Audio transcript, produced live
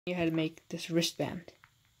You had to make this wristband.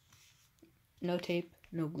 No tape,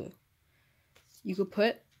 no glue. You could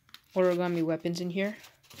put origami weapons in here,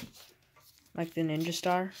 like the ninja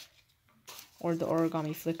star or the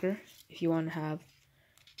origami flicker, if you want to have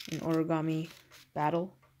an origami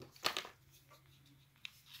battle,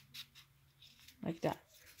 like that.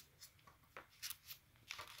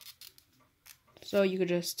 So you could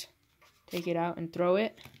just take it out and throw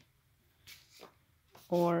it,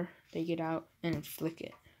 or take it out and flick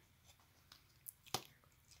it.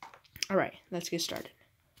 Alright, let's get started.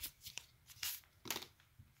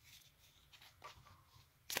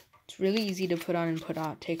 It's really easy to put on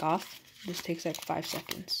and take off. This takes like 5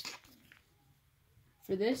 seconds.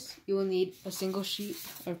 For this, you will need a single sheet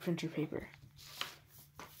of printer paper.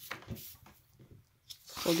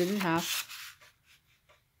 Fold it in half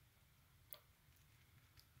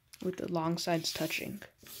with the long sides touching.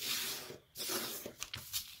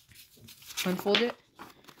 Unfold it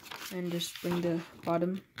and just bring the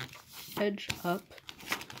bottom edge up.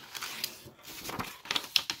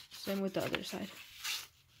 Same with the other side.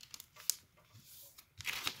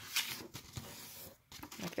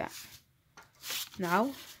 Like that.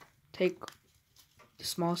 Now, take the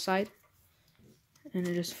small side and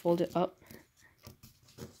then just fold it up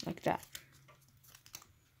like that.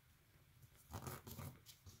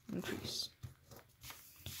 Increase.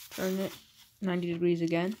 Turn it 90 degrees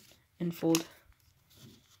again and fold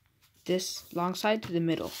this long side to the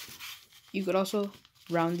middle. You could also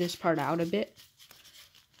round this part out a bit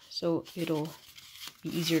so it'll be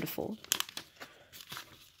easier to fold.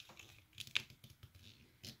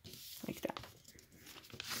 Like that.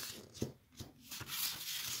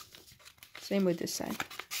 Same with this side.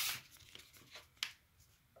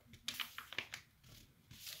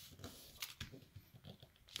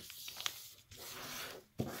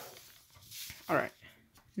 Alright,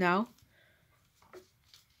 now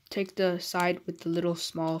take the side with the little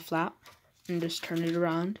small flap and just turn it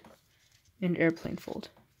around and airplane fold.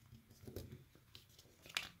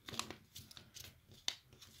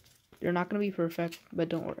 They're not going to be perfect, but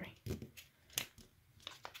don't worry.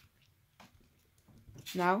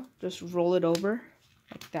 Now, just roll it over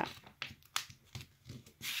like that.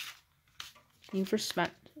 You first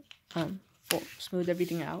smooth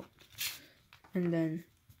everything out, and then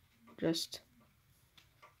just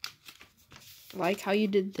like how you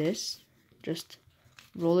did this, just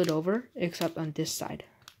roll it over, except on this side.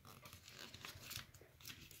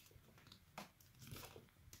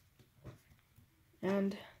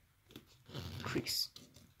 And crease.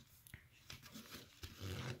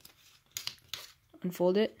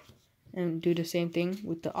 Unfold it and do the same thing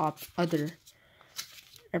with the other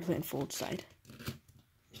airplane fold side.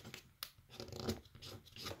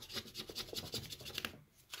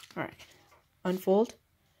 Alright, unfold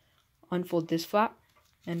this flap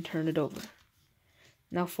and turn it over.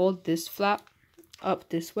 Now fold this flap up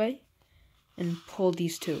this way and pull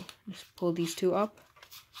these two. Just pull these two up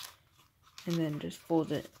and then just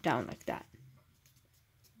fold it down like that.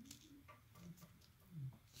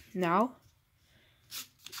 Now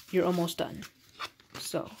you're almost done.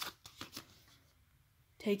 So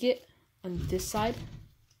take it on this side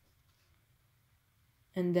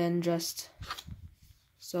and then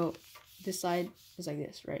so this side is like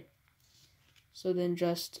this, right? So then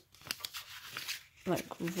just like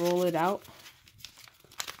roll it out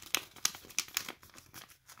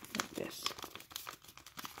like this.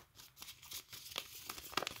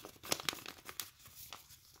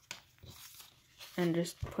 And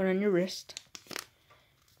just put on your wrist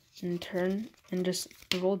and turn and just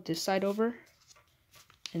roll this side over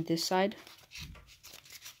and this side,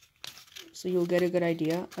 so you'll get a good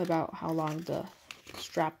idea about how long the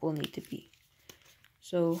strap will need to be.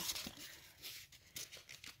 So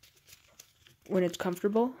when it's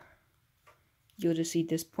comfortable, you'll just see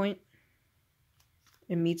this point.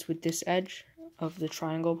 It meets with this edge of the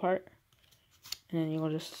triangle part, and then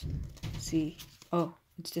you'll just see, oh,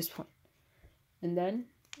 it's this point. And then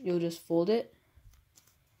you'll just fold it.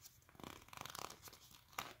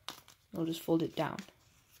 You'll just fold it down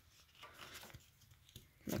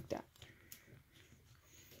like that.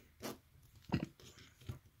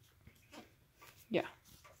 Yeah.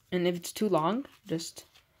 And if it's too long, just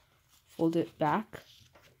fold it back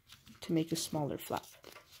to make a smaller flap.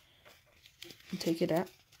 And take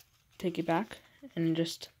it back and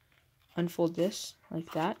just unfold this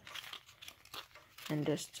like that and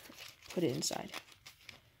just put it inside.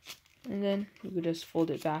 And then you could just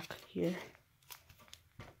fold it back here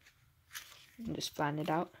and just flatten it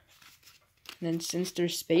out. And then since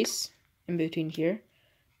there's space in between here,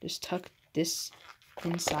 just tuck this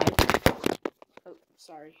inside. Oh,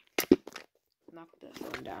 sorry. knock this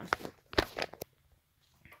one down.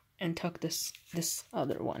 And tuck this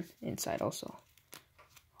other one inside also.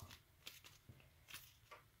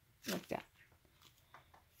 Like that.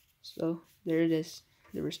 So there it is,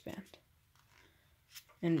 the wristband.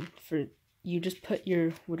 And you just put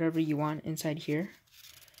your whatever you want inside here.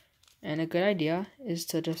 And a good idea is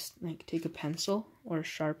to just like take a pencil or a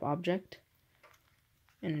sharp object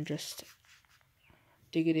and just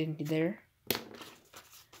dig it into there.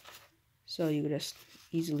 So you could just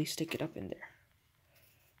easily stick it up in there.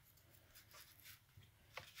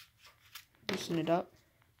 Loosen it up.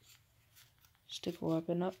 Stick a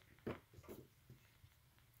weapon up.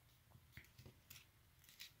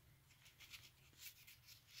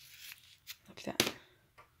 Like that.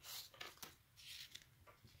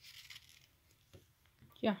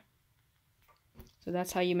 Yeah. So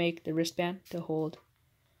that's how you make the wristband to hold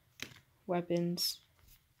weapons.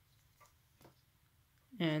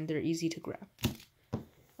 And they're easy to grab.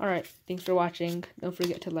 Alright, thanks for watching. Don't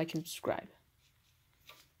forget to like and subscribe.